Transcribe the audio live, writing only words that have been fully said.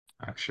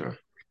Action.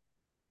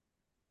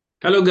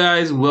 Hello,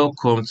 guys.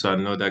 Welcome to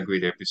another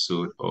great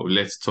episode of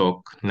Let's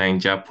Talk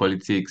Niger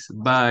Politics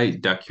by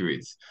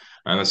Accurate.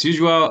 And as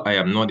usual, I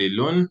am not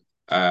alone.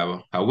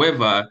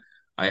 However,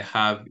 I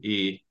have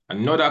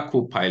another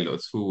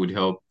co-pilot who would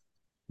help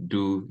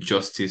do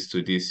justice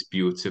to this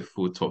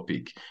beautiful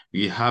topic.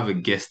 We have a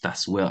guest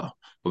as well.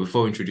 But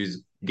before we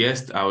introduce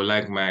guest, I would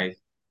like my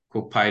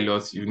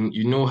co-pilot.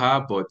 You know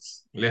her, but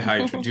let her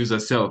introduce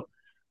herself.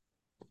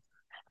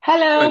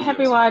 Hello, Well,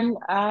 everyone.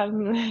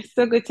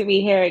 So good to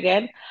be here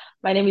again.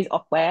 My name is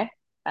Okwe,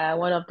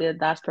 one of the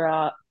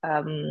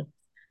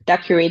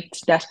Doctorate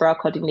diaspora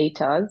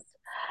coordinators.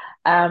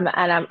 And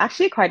I'm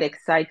actually quite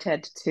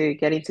excited to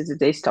get into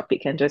today's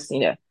topic and just,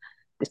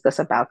 discuss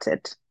about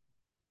it.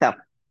 So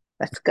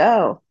let's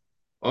go.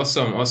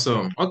 awesome,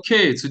 awesome.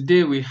 Okay,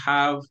 today we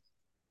have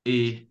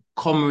a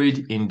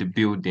comrade in the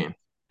building.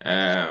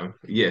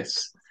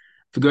 Yes,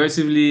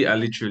 figuratively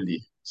and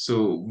literally.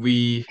 So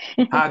we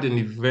had an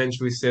event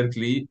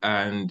recently,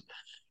 and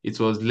it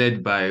was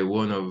led by I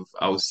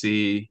would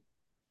say,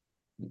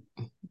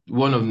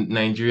 one of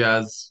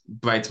Nigeria's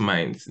bright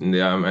minds, an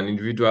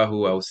individual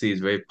who I would say is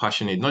very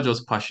passionate, not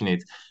just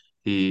passionate,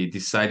 he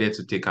decided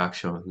to take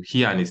action,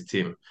 he and his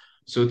team.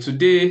 So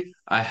today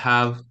I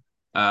have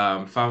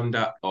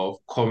founder of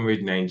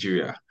Comrade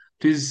Nigeria.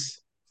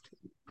 Please,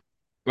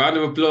 round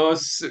of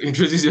applause,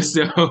 introduce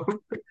yourself.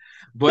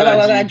 Blah, blah,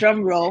 blah, blah, Bolaji,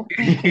 drum roll.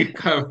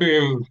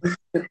 Karim.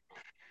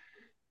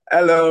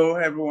 Hello,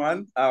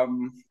 everyone.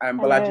 I'm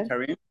Bolaji Hello.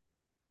 Karim.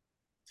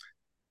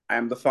 I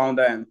am the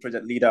founder and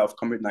project leader of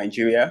Comrade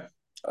Nigeria,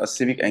 a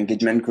civic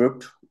engagement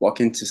group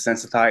working to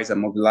sensitize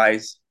and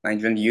mobilize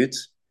Nigerian youth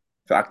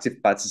for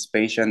active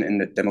participation in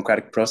the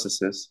democratic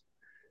processes.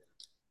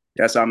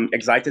 Yes, I'm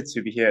excited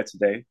to be here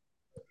today.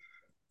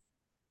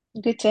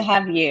 Good to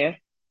have you.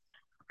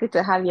 Good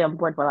to have you on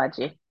board,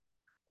 Bolaji.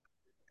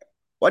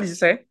 What did you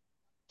say?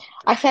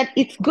 I said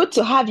it's good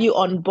to have you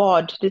on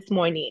board this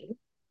morning.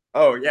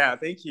 Oh, yeah,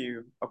 thank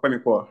you.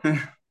 Okwemikwo.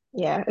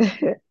 Yeah.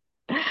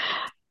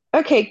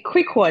 Okay,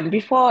 quick one.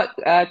 Before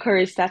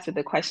Corey starts with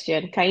the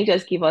question, can you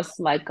just give us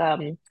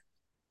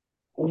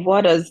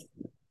what does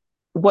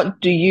what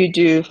do you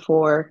do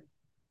for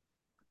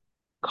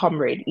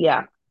Comrade?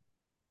 Yeah.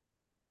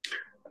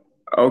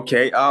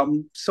 Okay,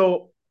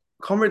 so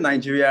Comrade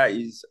Nigeria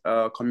is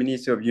a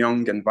community of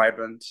young and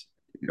vibrant,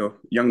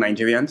 young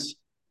Nigerians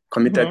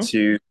committed Hmm.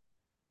 to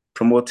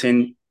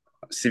promoting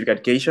civic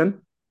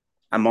education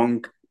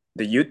among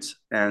the youth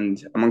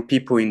and among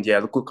people in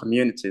their local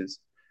communities.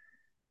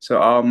 So,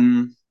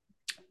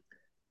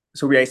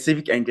 so we are a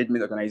civic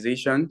engagement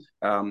organization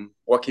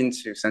working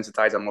to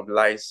sensitize and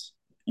mobilize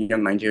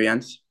young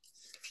Nigerians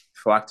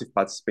for active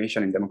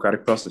participation in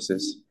democratic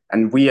processes.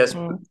 And Mm. we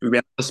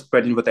are not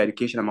spreading voter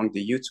education among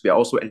the youth, we are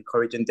also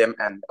encouraging them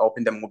and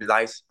helping them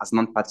mobilize as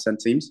non-partisan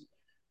teams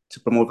to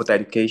promote voter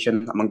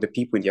education among the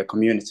people in their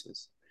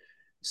communities.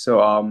 So,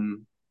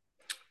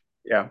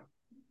 yeah.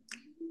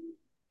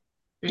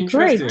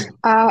 Great. Interesting.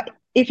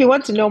 If you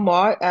want to know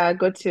more,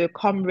 go to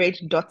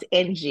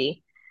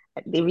Comrade.ng.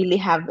 They really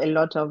have a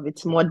lot of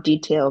it's more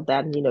detailed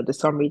than the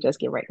summary just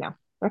gave right now.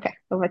 Okay,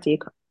 over to you,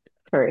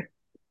 Corey.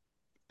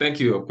 Thank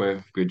you,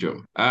 Okwe. Good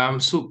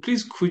job. So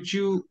please could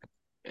you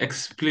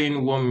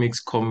explain what makes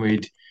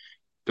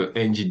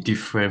Comrade.ng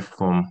different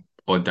from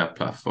other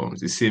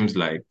platforms? It seems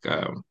like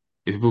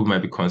people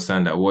might be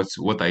concerned that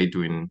what are you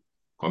doing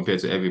compared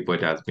to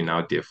everybody that's been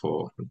out there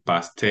for the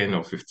past 10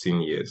 or 15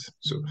 years.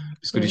 So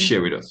please could you Mm.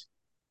 share with us?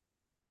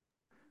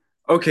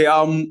 Okay,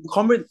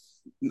 Comrade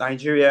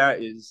Nigeria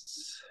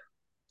is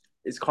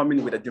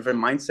coming with a different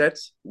mindset.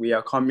 We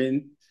are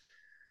coming,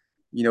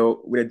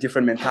 with a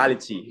different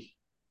mentality.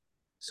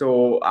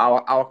 So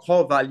our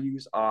core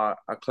values are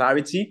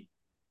clarity,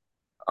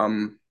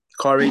 um,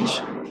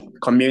 courage,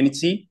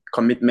 community,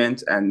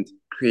 commitment, and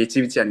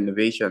creativity and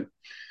innovation.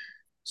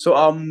 So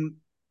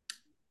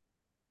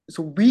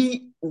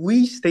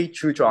we stay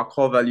true to our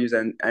core values,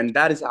 and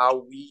that is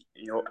how we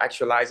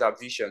actualize our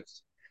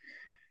visions.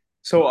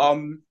 So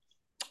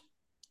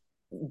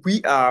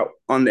we are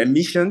on a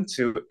mission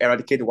to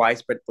eradicate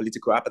widespread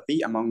political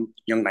apathy among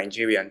young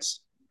Nigerians.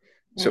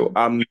 So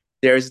Mm.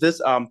 there is this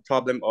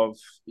problem of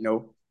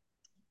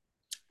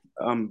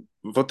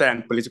voter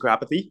and political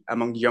apathy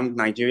among young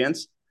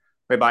Nigerians,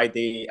 whereby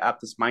they have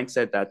this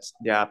mindset that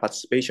their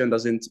participation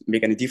doesn't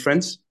make any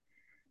difference,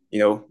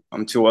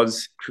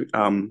 towards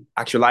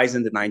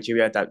actualizing the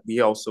Nigeria that we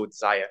also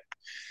desire.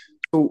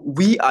 So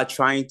we are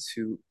trying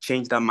to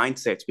change that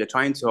mindset. We are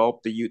trying to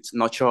help the youth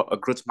nurture a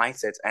growth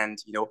mindset and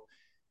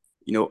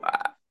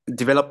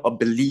develop a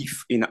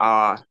belief in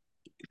our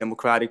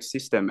democratic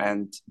system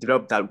and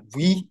develop that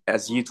we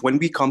as youth, when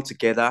we come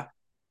together,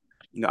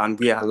 and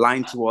we are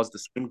aligned towards the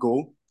same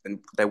goal, and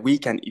that we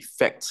can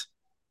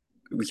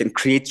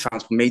create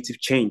transformative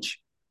change.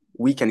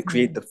 We can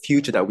create Mm. the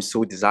future that we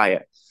so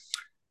desire.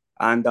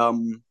 And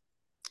the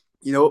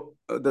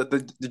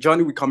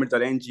journey with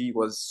Comrade.ng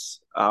was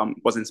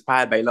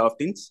inspired by a lot of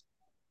things.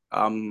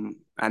 And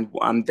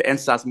the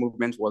NSAS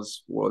movement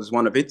was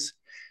one of it.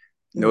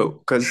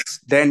 because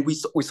then we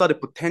saw the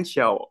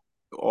potential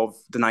of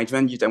the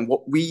Nigerian youth and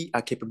what we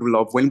are capable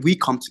of when we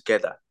come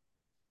together.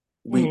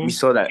 We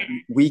saw that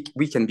we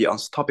can be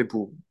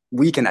unstoppable.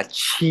 We can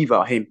achieve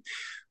our aim.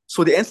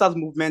 So the NSAS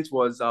movement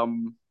was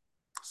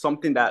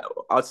something that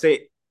I'd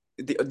say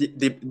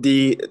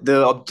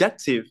the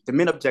objective, the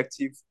main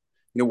objective,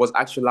 was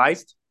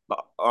actualized.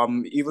 But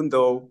even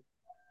though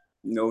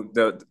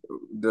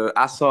the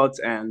assaults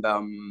and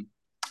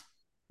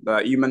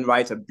the human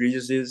rights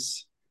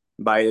abuses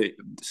by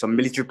some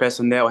military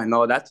personnel and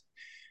all that.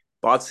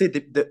 But I'd say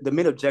the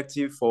main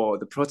objective for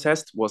the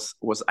protest was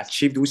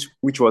achieved,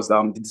 which was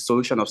the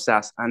dissolution of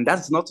SAS. And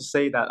that's not to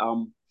say that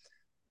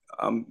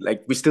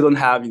like we still don't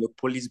have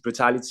police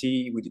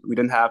brutality, we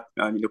don't have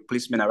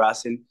policemen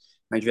harassing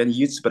Nigerian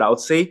youths. But I would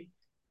say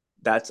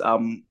that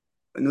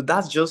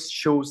that just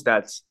shows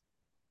that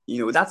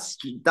that's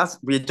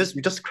we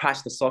just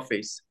scratched the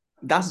surface.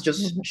 That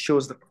just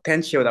shows the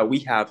potential that we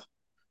have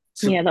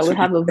that we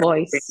have a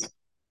voice.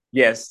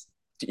 Yes,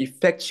 to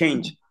effect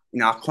change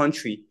in our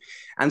country.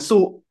 And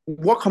so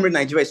what Comrade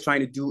Nigeria is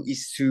trying to do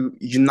is to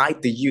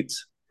unite the youth,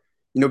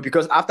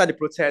 because after the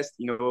protest,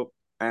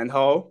 and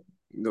how,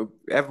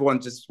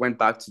 everyone just went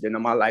back to their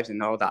normal lives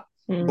and all that.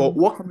 But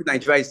what Comrade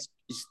Nigeria is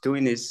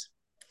doing is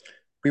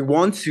we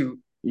want to,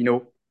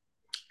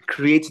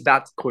 create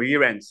that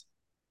coherence,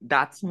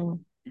 that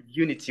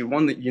unity, we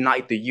want to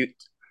unite the youth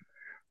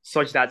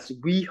such that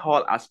we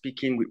all are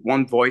speaking with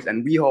one voice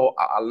and we all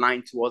are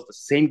aligned towards the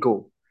same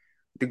goal,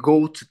 the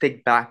goal to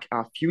take back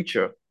our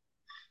future,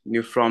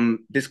 from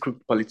this group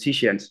of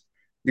politicians,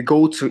 the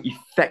goal to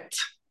effect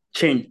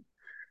change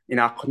in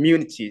our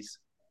communities,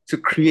 to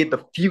create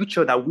the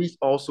future that we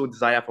also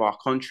desire for our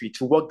country,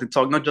 to walk the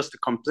talk, not just to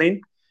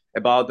complain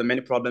about the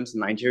many problems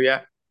in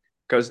Nigeria,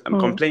 because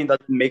complaining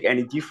doesn't make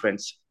any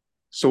difference.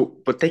 So,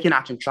 but taking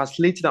action,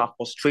 translating our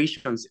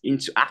frustrations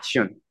into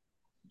action,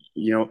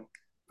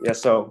 Yeah,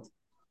 so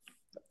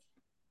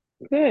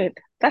good.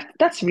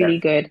 That's really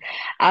good.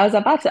 I was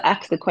about to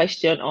ask the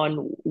question on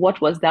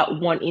what was that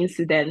one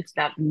incident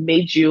that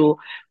made you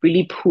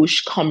really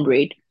push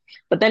Comrade.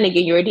 But then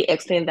again, you already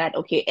explained that,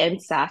 okay,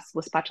 NSAS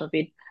was part of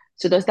it.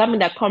 So does that mean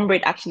that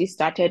Comrade actually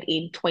started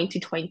in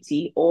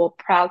 2020, or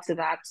prior to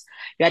that,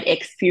 you had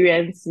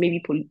experienced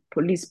maybe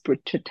police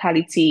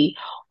brutality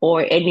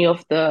or any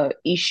of the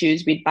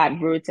issues with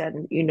bad roads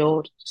and,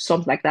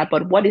 something like that?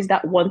 But what is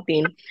that one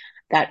thing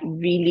that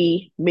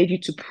really made you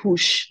to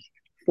push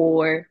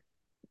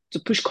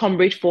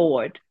Comrade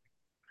forward?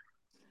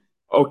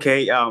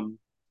 Okay,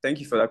 thank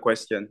you for that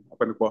question.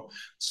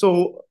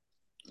 So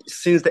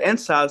since the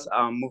NSAS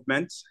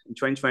movement in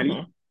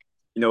 2020,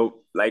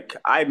 like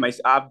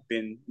I've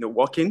been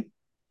working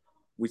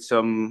with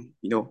some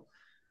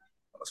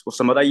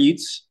some other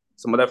youths,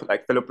 some other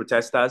like fellow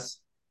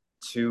protesters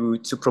to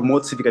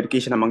promote civic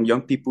education among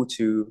young people,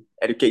 to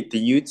educate the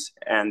youth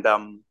and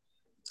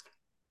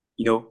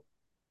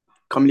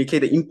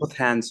communicate the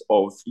importance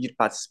of youth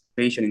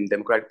participation in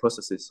democratic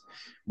processes.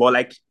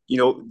 But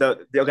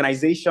the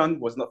organization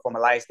was not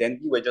formalized then.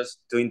 We were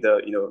just doing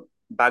the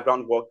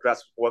background work,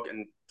 grassroots work,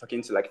 and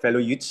talking to like fellow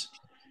youths.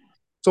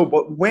 So,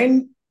 but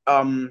when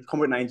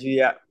Comrade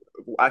Nigeria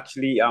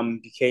actually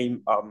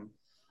became an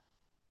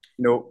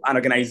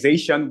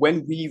organization,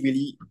 when we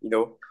really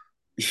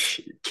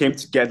came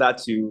together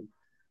to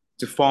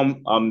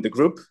form the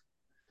group.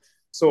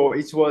 So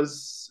it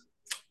was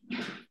in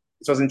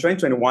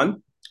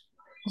 2021.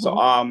 So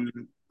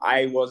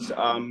I was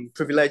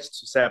privileged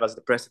to serve as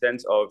the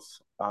president of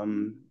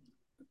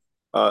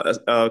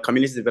a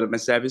community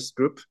development service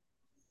group,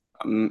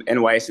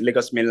 NYS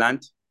Lagos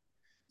Mainland.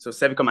 So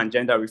Civicum and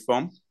Gender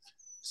Reform.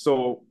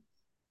 So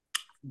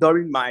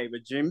during my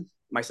regime,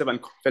 myself and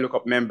fellow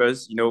COP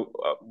members,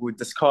 would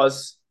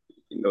discuss,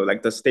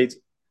 like the state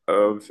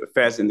of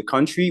affairs in the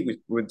country. We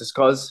would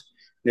discuss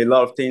a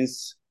lot of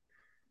things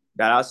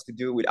that has to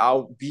do with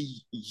how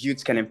we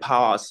youth can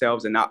empower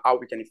ourselves and how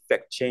we can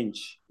effect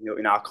change,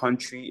 in our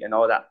country and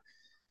all that.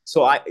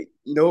 So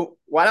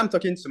while I'm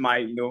talking to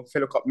my,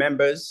 fellow COP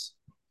members,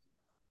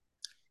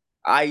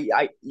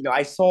 I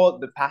saw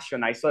the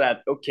passion. I saw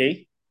that,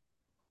 okay,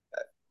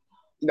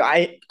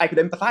 I could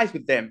empathize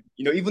with them,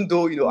 even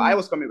though, I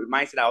was coming with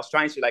mindset. I was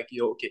trying to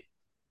okay,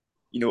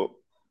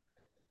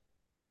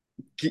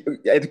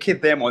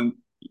 educate them on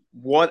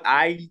what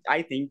I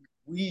think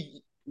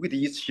we the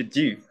youth should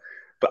do.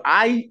 But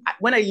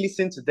when I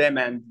listened to them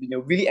and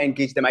really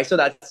engage them, I saw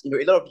that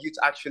a lot of youth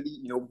actually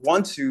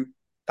want to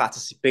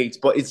participate,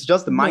 but it's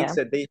just the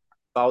mindset they have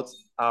about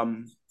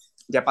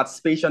their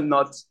participation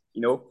not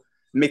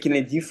making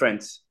a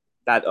difference.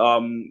 That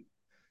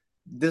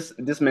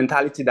this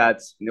mentality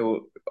that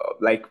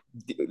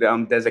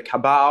there's a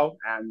cabal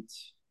and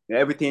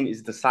everything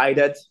is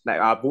decided, like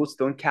our votes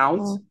don't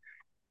count.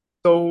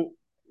 So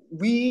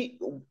we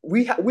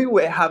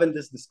were having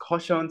these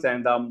discussions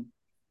and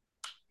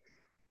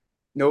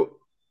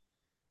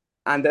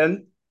and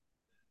then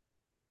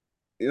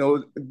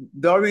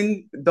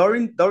during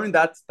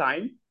that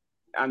time,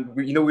 and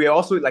we are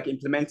also like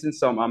implementing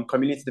some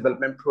community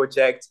development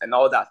projects and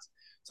all that.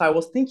 So I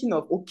was thinking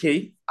of,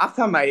 okay,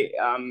 after my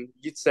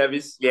youth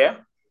service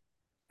year,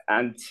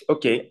 and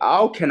okay,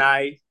 how can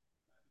I,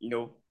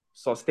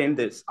 sustain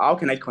this? How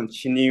can I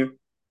continue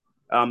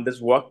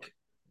this work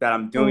that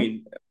I'm Mm.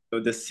 doing,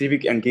 the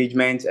civic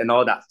engagement and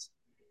all that?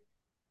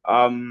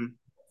 Um,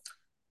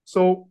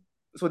 so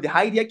so the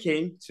idea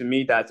came to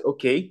me that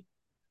okay,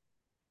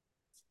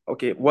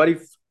 what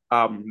if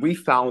we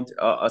found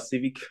a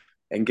civic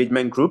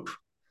engagement group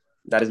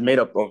that is made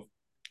up of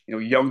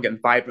young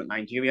and vibrant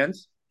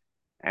Nigerians,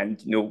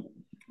 and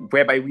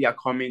whereby we are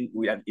coming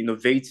with an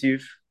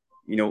innovative,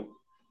 you know,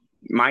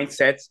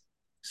 mindset,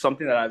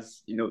 something that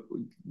has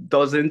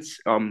doesn't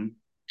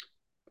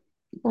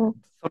Mm.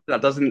 something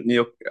that doesn't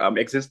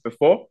exist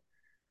before.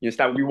 Is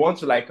that we want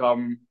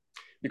to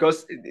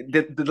because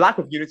the lack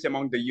of unity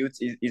among the youth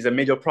is a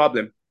major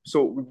problem.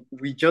 So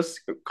we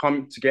just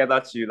come together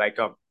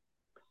to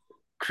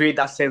create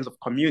that sense of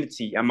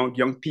community among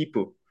young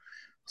people.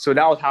 So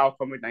that was how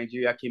Comrade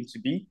Nigeria came to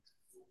be.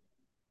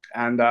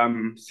 And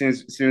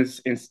since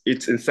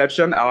its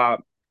inception, our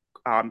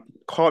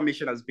core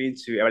mission has been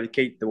to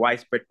eradicate the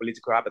widespread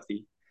political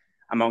apathy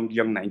among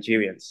young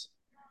Nigerians.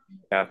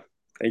 Yeah,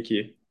 thank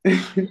you.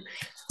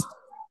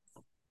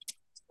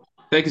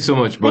 Thank you so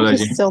much, Thank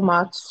you Bolaji. so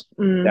much.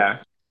 Mm.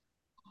 Yeah.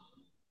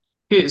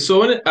 Okay,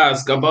 so I want to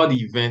ask about the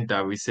event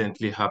that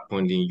recently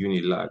happened in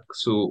Unilag.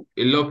 So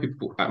a lot of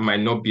people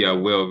might not be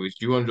aware of it.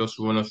 Do you want to just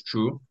run us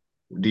through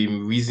the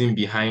reason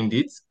behind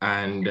it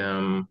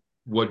and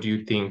what do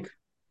you think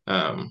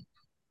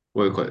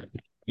what do you call it?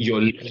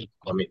 Your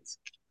comment.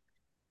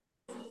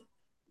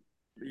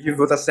 You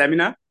vote a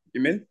seminar, you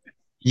mean?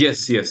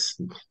 Yes.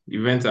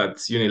 Event at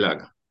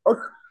Unilag.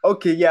 Okay,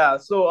 okay, yeah.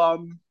 So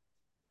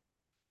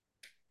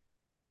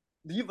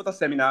the youth voter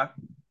seminar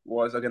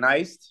was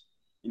organized,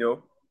 you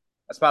know,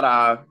 as part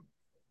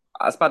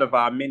of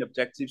our main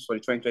objectives for the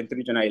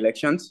 2023 general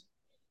elections,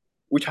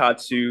 which had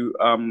to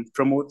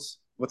promote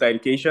voter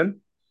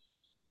education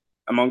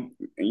among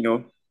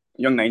young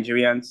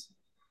Nigerians,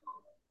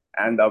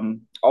 and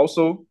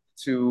also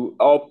to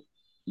help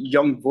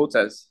young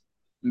voters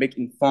make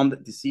informed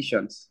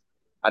decisions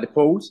at the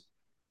polls,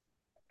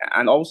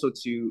 and also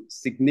to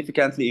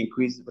significantly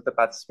increase voter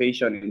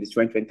participation in the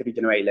 2023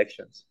 general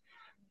elections.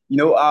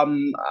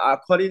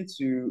 According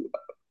to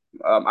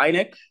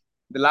INEC,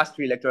 the last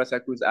three electoral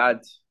cycles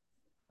had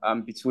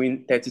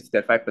between 30 to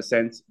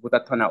 35%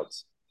 voter turnout.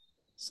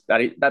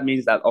 That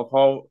means that of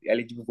all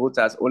eligible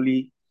voters,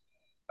 only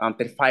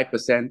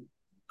 35%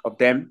 of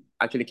them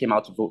actually came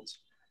out to vote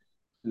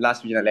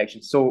last regional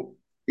election. So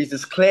it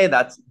is clear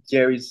that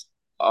there is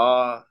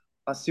a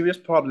serious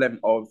problem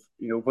of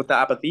voter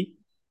apathy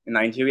in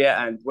Nigeria,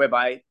 and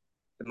whereby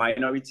the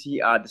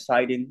minority are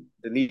deciding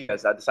the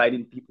leaders, are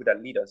deciding people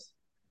that lead us.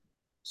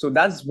 So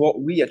that's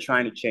what we are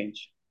trying to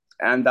change.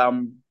 And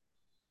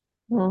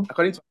Mm.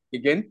 according to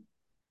again,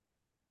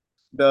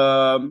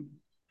 the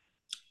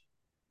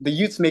the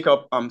youths make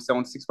up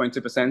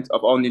 76.2%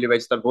 of all newly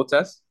registered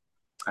voters,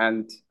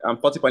 and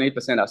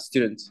 40.8% are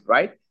students,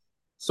 right?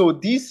 So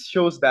this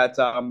shows that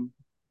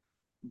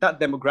that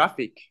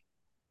demographic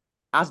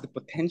has the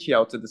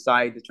potential to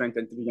decide the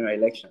 2023 general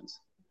elections.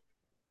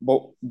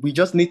 But we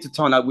just need to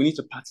turn out. We need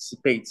to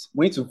participate.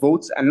 We need to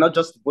vote, and not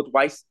just vote.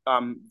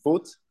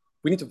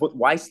 We need to vote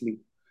wisely,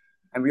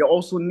 and we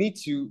also need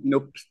to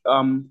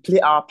play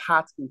our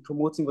part in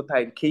promoting voter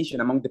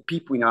education among the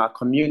people in our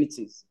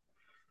communities.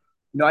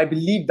 I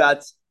believe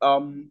that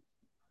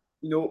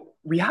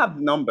we have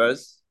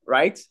numbers,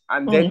 right?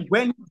 And then Mm.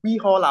 when we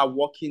all are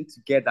working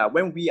together,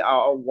 when we are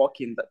all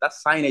working, that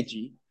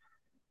synergy,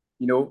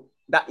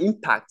 that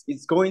impact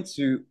is going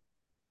to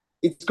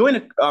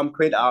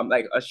create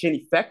like a chain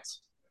effect.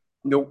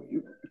 You know,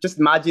 just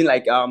imagine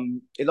like a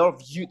lot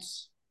of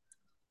youths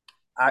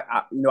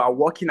are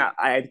working are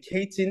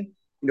educating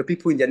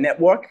people in their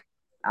network,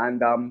 and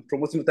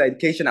promoting voter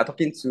education, are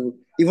talking to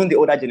even the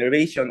older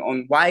generation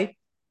on why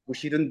we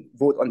shouldn't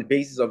vote on the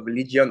basis of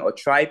religion or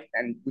tribe,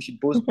 and we should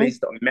vote Mm-hmm.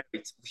 based on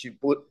merit. We should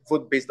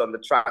vote based on the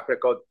track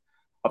record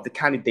of the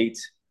candidate.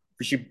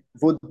 We should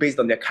vote based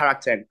on their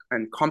character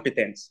and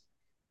competence,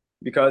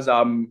 because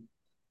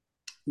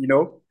you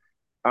know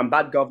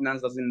bad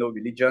governance doesn't know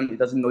religion, it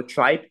doesn't know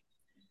tribe.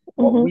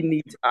 What Mm-hmm. we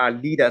need are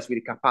leaders with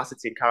the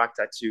capacity and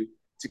character to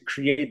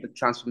create the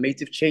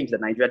transformative change that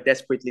Nigeria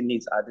desperately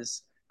needs at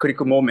this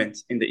critical moment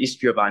in the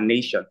history of our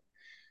nation.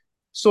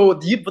 So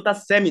the youth voter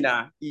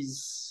seminar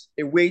is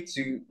a way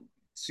to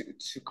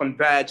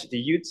converge the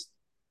youth,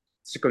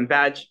 to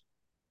converge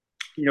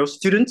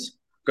students,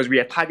 because we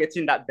are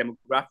targeting that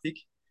demographic,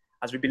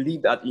 as we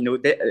believe that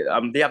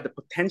they have the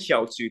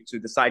potential to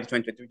decide the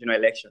 2023 general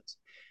elections.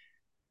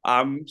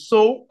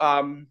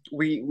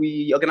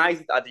 We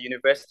organized it at the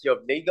University of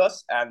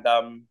Lagos, and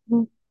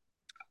Mm.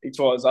 it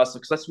was a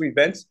successful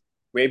event.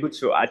 We're able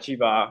to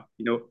achieve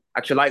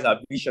actualize our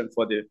vision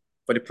for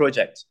the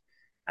project,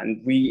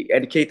 and we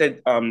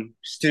educated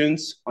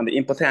students on the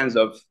importance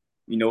of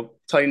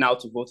turning out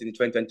to vote in the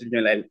 2022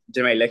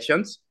 general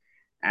elections,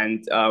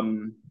 and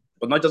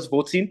but not just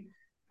voting,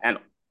 and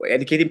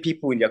educating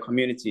people in their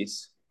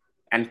communities,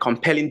 and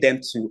compelling them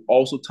to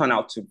also turn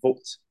out to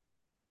vote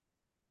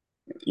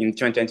in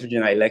 2022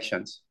 general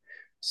elections.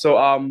 So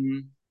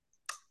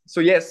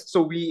yes,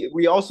 so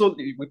we also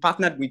we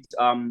partnered with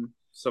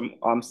some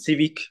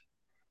civic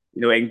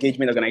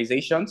engagement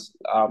organizations,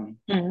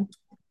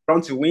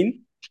 Run to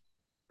Win,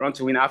 Run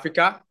to Win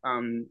Africa,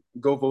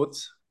 Go Vote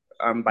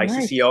by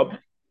Nice. CC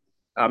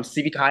Hub,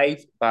 Civic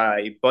Hive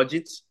by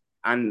Budget,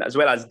 and as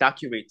well as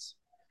Docurate.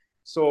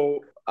 So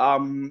I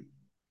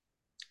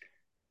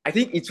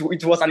think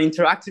it was an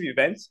interactive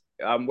event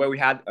where we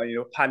had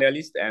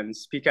panelists and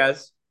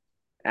speakers,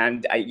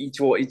 and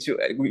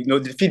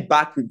the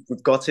feedback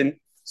we've gotten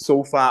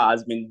so far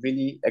has been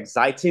really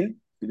exciting.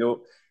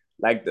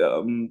 Like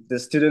the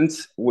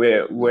students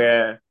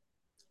were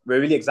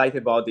really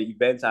excited about the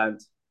event, and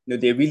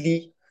they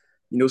really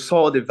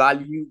saw the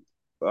value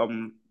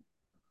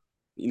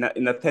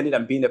in attending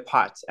and being a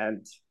part,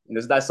 and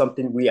so that's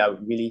something we are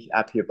really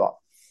happy about.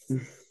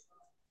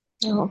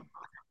 Oh,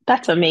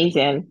 that's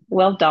amazing.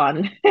 Well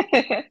done.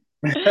 Thank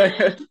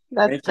you.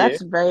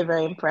 That's very,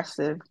 very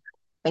impressive.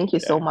 Thank you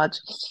so Yeah. much.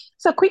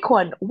 So, quick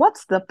one.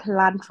 What's the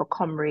plan for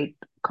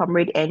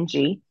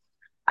Comrade.ng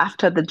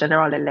after the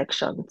general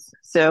elections?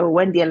 So,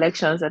 when the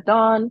elections are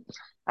done,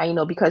 I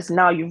know because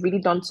now you've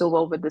really done so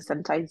well with the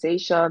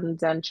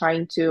sensitizations and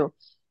trying to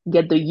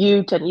get the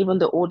youth and even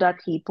the older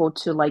people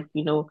to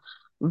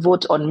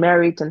vote on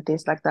merit and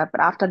things like that.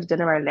 But after the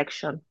general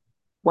election,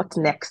 what's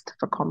next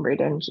for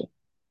Comrade.ng?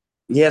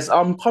 Yes,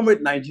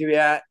 Comrade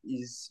Nigeria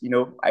is,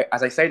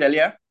 as I said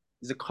earlier,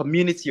 is a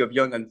community of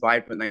young and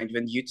vibrant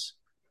Nigerian youths,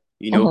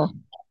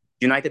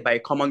 united by a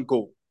common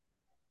goal,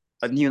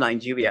 a new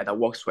Nigeria that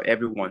works for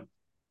everyone,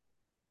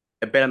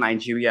 a better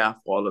Nigeria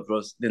for all of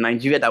us, the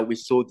Nigeria that we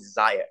so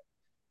desire.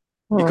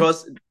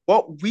 Because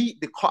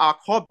our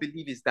core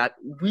belief is that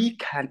we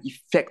can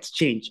effect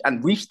change,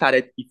 and we've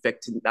started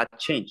effecting that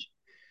change.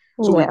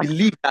 So we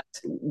believe that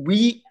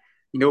we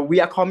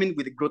are coming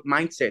with a growth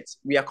mindset.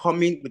 We are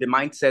coming with a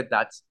mindset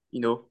that,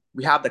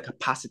 we have the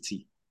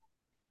capacity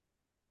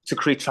to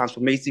create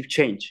transformative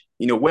change,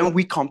 when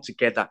we come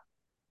together,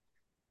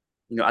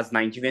 as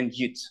Nigerian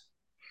youth.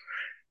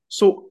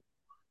 So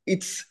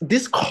it's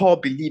this core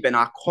belief and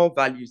our core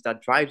values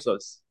that drives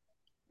us,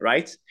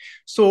 right?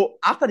 So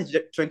after the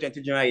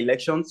 2022 general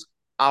elections,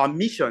 our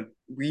mission,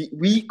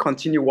 we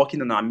continue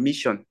working on our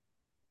mission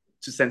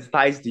to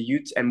sensitize the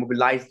youth and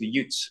mobilize the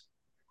youth,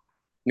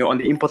 on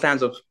the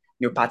importance of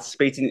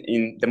participating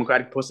in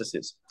democratic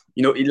processes.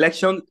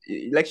 Election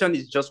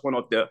is just one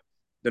of the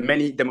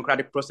many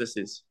democratic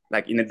processes,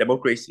 like in a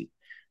democracy,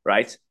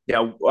 right? There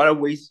are other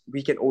ways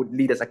we can hold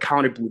leaders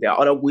accountable. There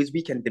are other ways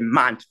we can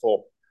demand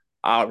for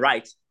our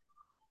rights,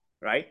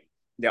 right?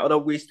 There are other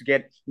ways to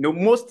get, a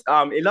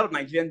lot of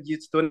Nigerian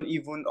youths don't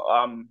even,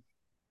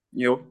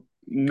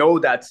 know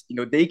that,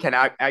 they can,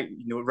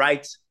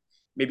 write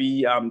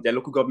maybe their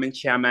local government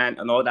chairman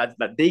and all that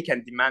they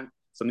can demand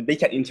something, they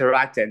can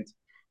interact, and,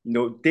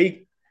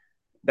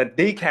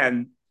 they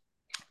can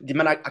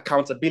demand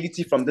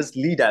accountability from these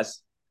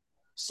leaders.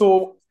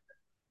 So,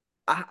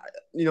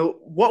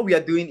 what we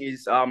are doing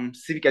is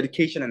civic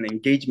education and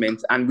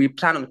engagement, and we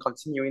plan on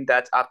continuing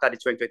that after the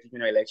 2020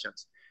 general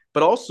elections.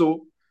 But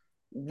also,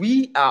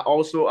 we are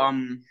also,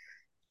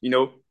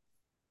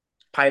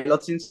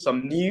 piloting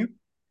some new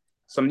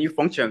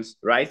functions,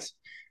 right?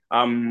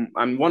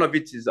 And one of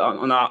it is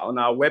on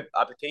our web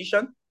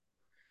application.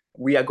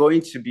 We are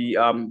going to be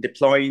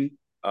deploying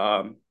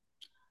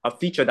a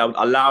feature that would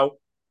allow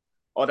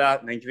other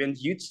Nigerian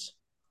youths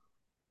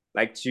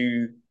like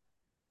to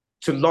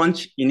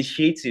launch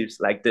initiatives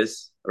like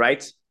this,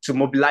 right? To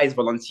mobilize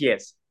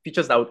volunteers,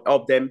 features that would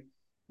help them,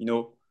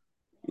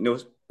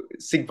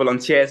 seek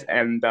volunteers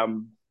and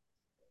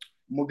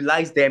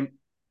mobilize them,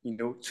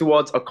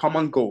 towards a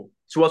common goal,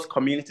 towards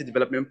community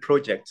development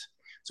project.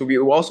 So we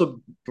will also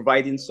be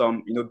providing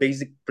some,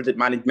 basic project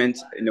management,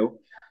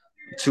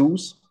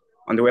 tools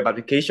on the web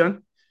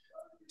application.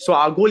 So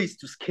our goal is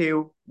to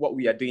scale what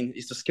we are doing,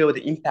 is to scale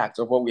the impact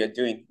of what we are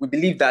doing. We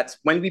believe that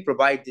when we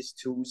provide these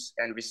tools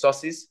and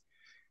resources,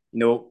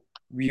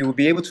 we will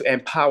be able to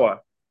empower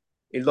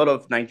a lot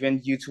of Nigerian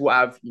youth who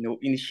have,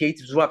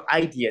 initiatives, who have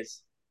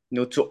ideas,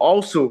 to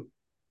also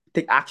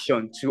take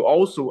action, to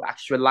also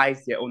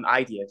actualize their own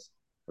ideas,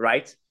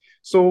 right?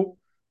 So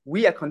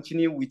we are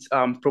continuing with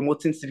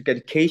promoting civic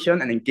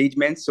education and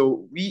engagement.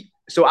 So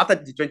after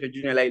the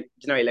 2020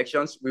 general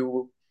elections, we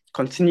will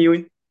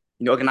continue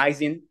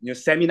organizing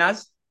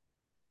seminars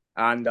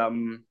and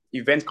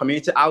events,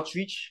 community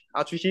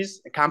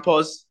outreaches,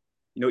 campus,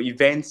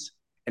 events,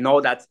 and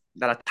all that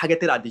are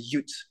targeted at the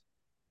youth,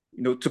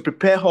 to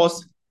prepare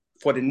us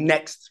for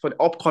the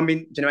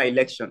upcoming general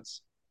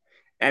elections.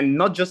 And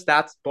not just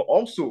that, but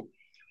also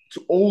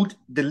to hold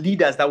the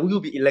leaders that will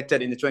be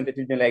elected in the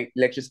 2023 general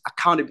elections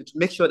accountable, to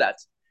make sure that,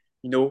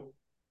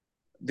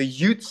 the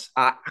youths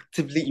are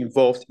actively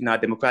involved in our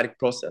democratic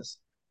process.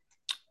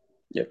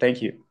 Yeah,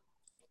 thank you.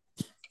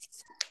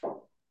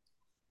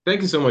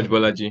 Thank you so much,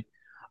 Bolaji.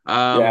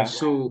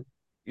 So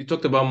you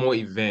talked about more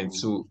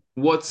events. So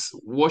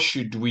what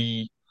should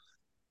we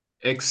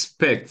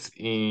expect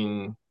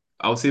in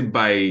I'll say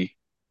by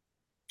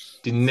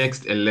the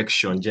next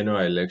election,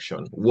 general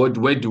election, where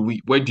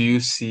do you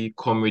see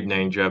Comrade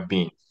Nigeria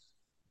being?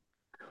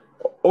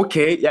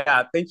 Okay,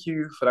 yeah, thank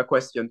you for that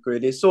question,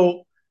 Corede.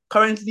 So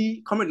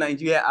currently, Comrade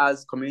Nigeria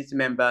has community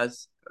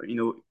members,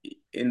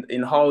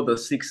 in all the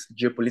 6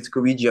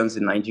 geopolitical regions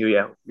in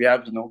Nigeria. We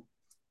have,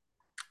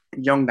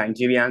 young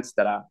Nigerians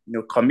that are,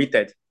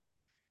 committed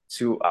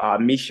to our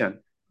mission,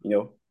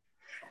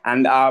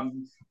 and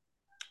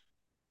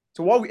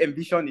so what we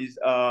envision is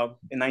a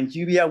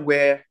Nigeria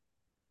where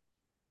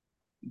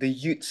the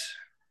youth,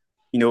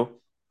 you know,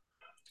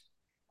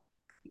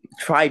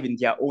 thrive in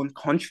their own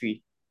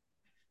country,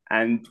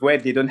 and where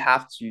they don't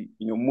have to,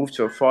 move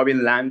to a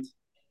foreign land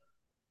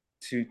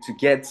to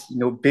get,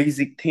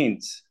 basic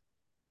things.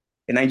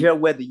 A Nigeria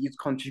where the youth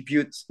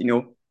contribute,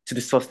 to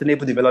the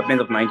sustainable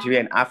development of Nigeria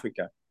and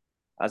Africa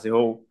as a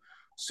whole.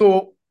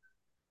 So,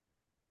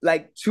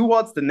 like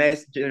towards the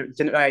next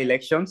general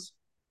elections,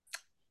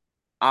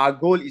 our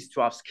goal is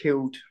to have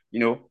scaled,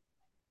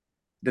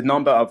 the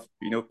number of,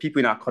 people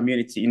in our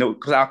community,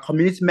 because our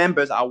community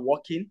members are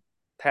working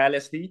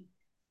tirelessly,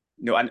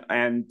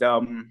 and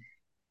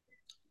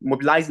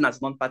mobilizing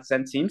as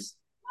non-partisan teams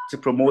to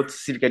promote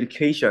civic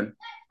education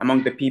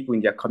among the people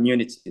in their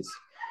communities.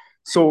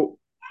 So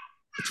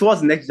towards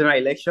the next general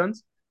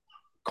elections,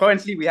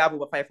 currently we have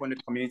over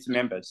 500 community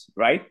members,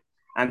 right?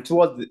 And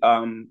towards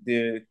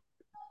the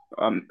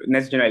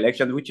next general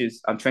election, which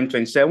is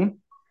 2027,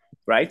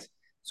 right?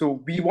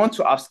 So we want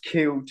to have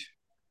scaled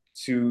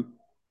to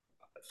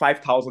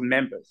 5,000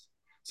 members,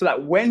 so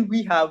that when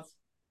we have,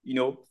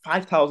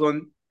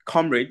 5,000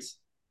 comrades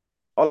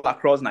all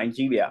across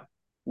Nigeria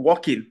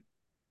working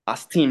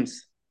as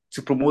teams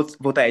to promote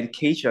voter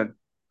education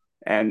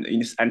and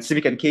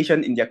civic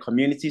education in their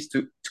communities,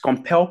 to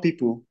compel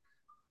people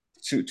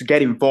to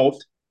get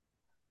involved,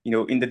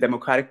 in the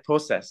democratic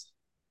process,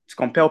 to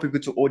compel people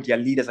to hold their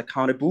leaders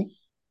accountable,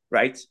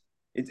 right?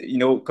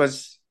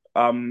 Because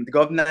the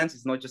governance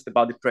is not just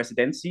about the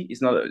presidency,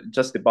 it's not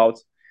just about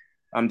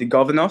the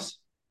governors.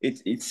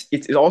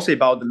 It's also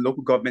about the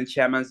local government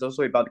chairmen. It's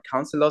also about the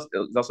councillors.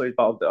 It's also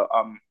about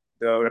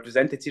the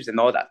representatives and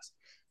all that.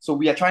 So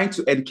we are trying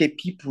to educate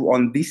people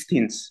on these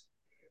things,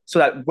 so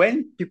that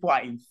when people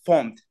are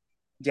informed,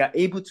 they are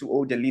able to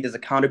hold their leaders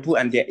accountable,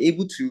 and they are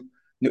able to,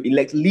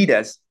 elect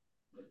leaders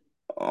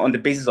on the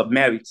basis of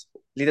merit,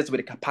 leaders with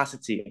the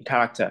capacity and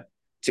character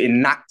to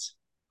enact,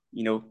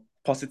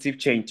 positive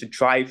change, to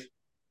drive,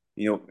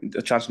 the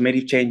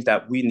transformative change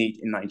that we need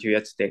in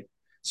Nigeria today.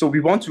 So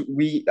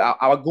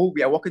our goal,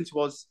 we are working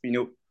towards,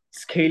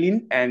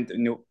 scaling and,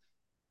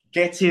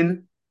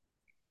 getting,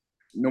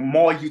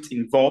 more youth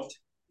involved,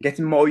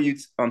 getting more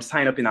youth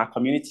sign up in our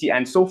community.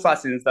 And so far,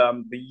 since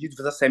the youth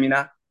visa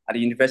seminar at the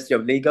University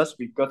of Lagos,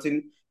 we've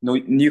gotten,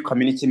 new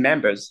community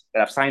members that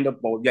have signed up,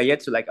 but we are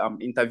yet to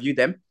interview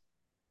them.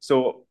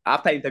 So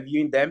after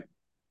interviewing them,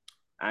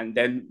 and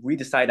then we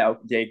decide that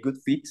they're a good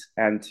fit,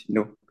 and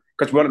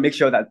because we want to make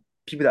sure that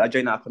people that are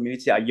joining our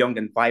community are young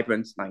and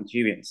vibrant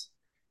Nigerians.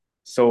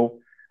 So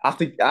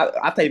after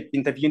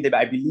interviewing them,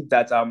 I believe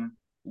that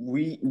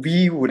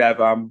we would have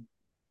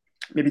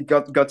maybe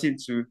got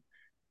into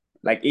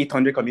like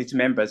 800 community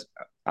members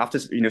after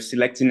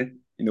selecting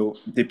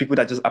the people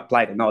that just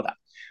applied and all that.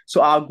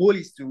 So our goal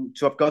is to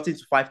have gotten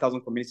to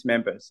 5,000 community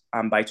members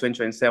by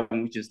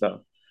 2027, which is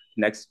the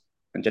next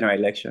general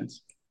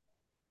elections.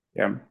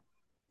 Yeah.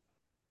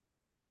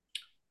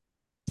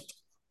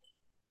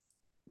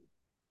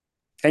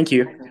 Thank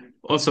you.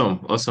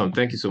 Awesome.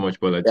 Thank you so much,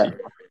 Bolaji.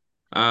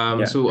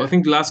 Yeah. So I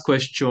think last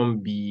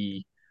question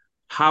be,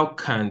 how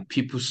can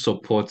people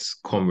support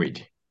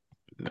Comrade?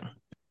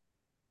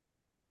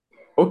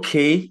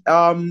 Okay.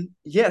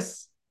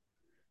 Yes,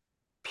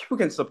 people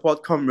can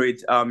support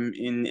Comrade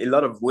in a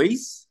lot of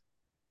ways.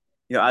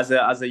 As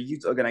a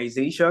youth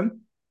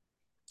organization,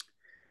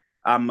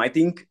 I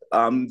think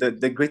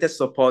the greatest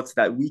support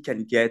that we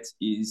can get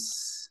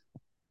is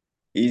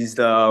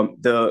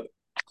the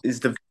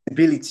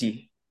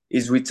visibility,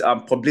 is with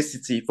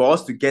publicity, for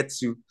us to get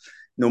to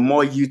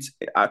more youth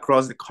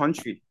across the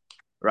country,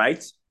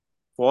 right?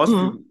 For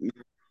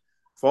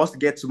us to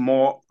get to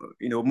more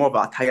of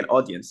our target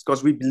audience,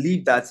 because we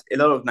believe that a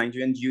lot of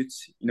Nigerian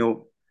youths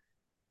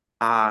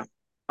are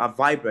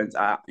vibrant,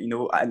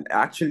 and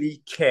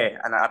actually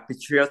care and are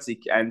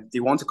patriotic, and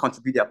they want to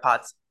contribute their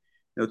part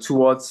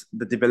towards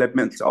the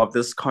development of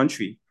this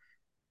country.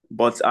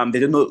 But they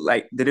don't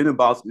know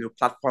about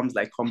platforms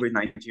like Comrade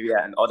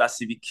Nigeria and other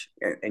civic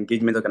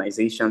engagement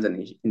organizations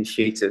and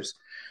initiatives.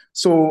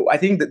 So I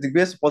think that the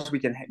best support we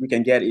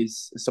can get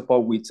is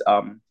support with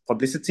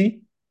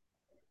publicity,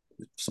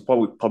 so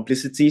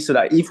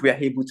that if we are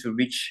able to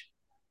reach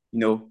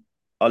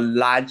a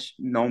large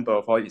number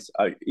of audience,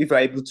 if we're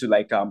able to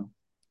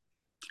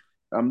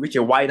reach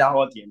a wider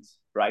audience,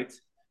 right?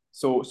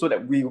 So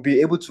that we will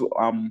be able to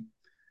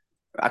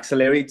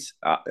accelerate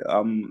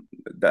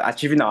the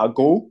achieving our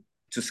goal,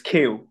 to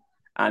scale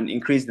and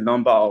increase the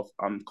number of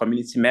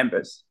community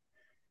members.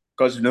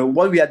 Because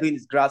what we are doing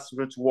is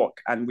grassroots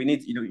work, and we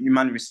need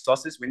human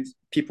resources. We need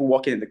people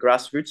working in the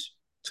grassroots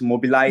to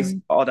mobilize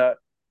Mm. other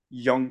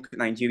young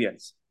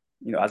Nigerians,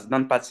 as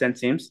non-partisan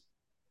teams,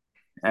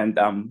 and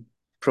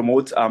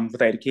promote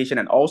voter education,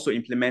 and also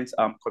implement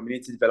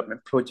community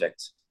development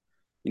projects,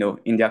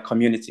 in their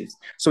communities.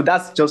 So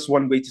that's just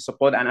one way to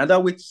support. Another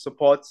way to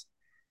support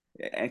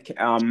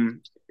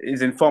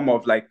is in form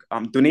of like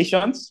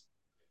donations.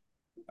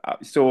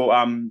 So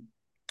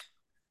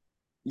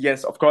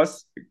yes, of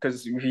course,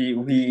 because we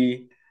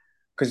need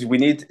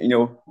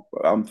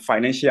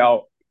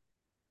financial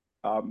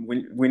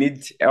we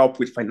need help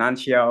with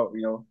financial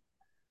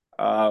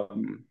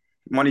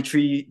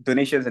monetary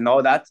donations and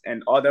all that,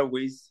 and other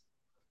ways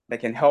that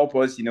can help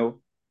us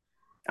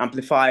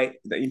amplify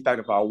the impact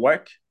of our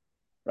work,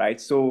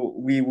 right? So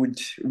we would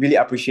really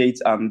appreciate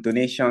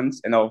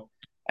donations and all.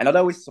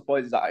 Another way to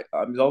support is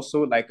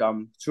also like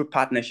through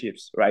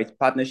partnerships, right?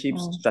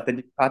 Partnerships,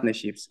 strategic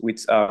partnerships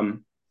with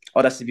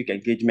other civic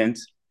engagement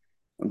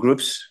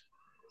groups,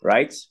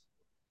 right?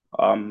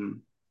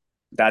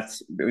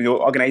 That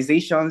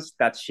organizations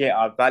that share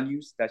our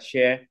values, that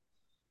share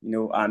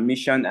our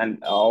mission,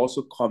 and are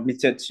also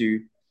committed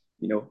to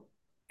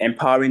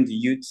empowering the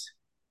youth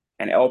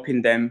and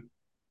helping them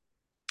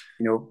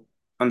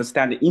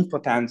understand the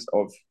importance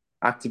of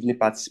actively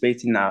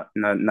participating in our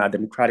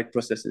democratic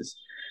processes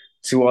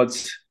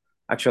towards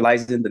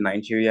actualizing the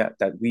Nigeria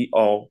that we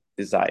all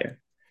desire.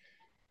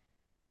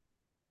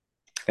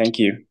 Thank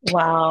you.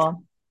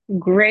 Wow.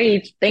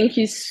 Great. Thank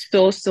you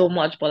so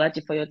much,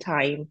 Bolaji, for your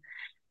time.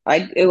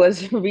 Like, it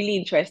was really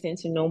interesting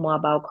to know more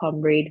about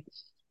Comrade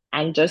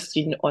and just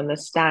to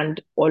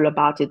understand all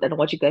about it and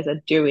what you guys are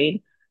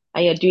doing.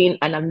 And you're doing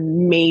an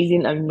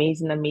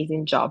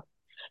amazing job.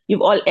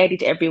 You've all heard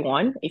it,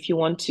 everyone. If you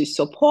want to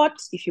support,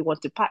 if you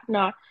want to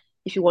partner,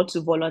 if you want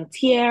to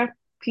volunteer,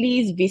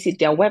 please visit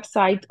their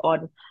website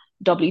on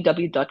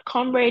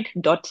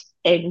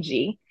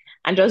www.comrade.ng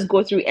and just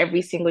go through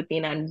every single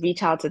thing and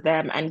reach out to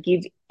them and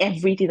give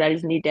everything that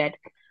is needed,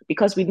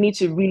 because we need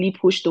to really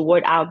push the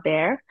word out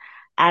there.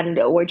 And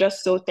we're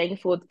just so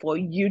thankful for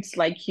youths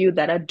like you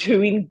that are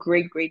doing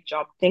great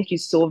job. Thank you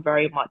so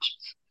very much.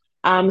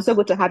 So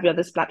good to have you on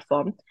this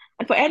platform.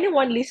 And for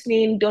anyone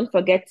listening, don't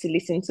forget to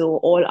listen to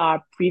all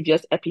our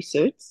previous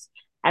episodes.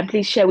 And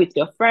please share with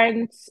your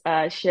friends,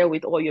 share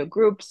with all your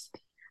groups,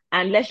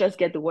 and let's just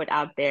get the word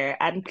out there.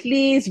 And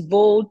please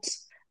vote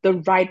the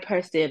right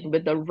person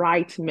with the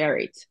right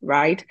merit,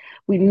 right?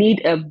 We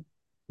need a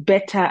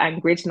better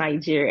and great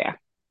Nigeria.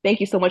 Thank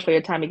you so much for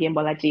your time again,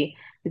 Bolaji.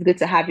 It's good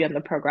to have you on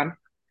the program.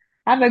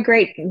 Have a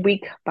great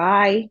week.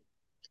 Bye.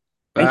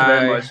 Thank you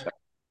very Bye. much.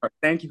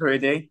 Thank you for your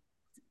day.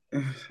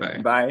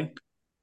 Bye. Bye.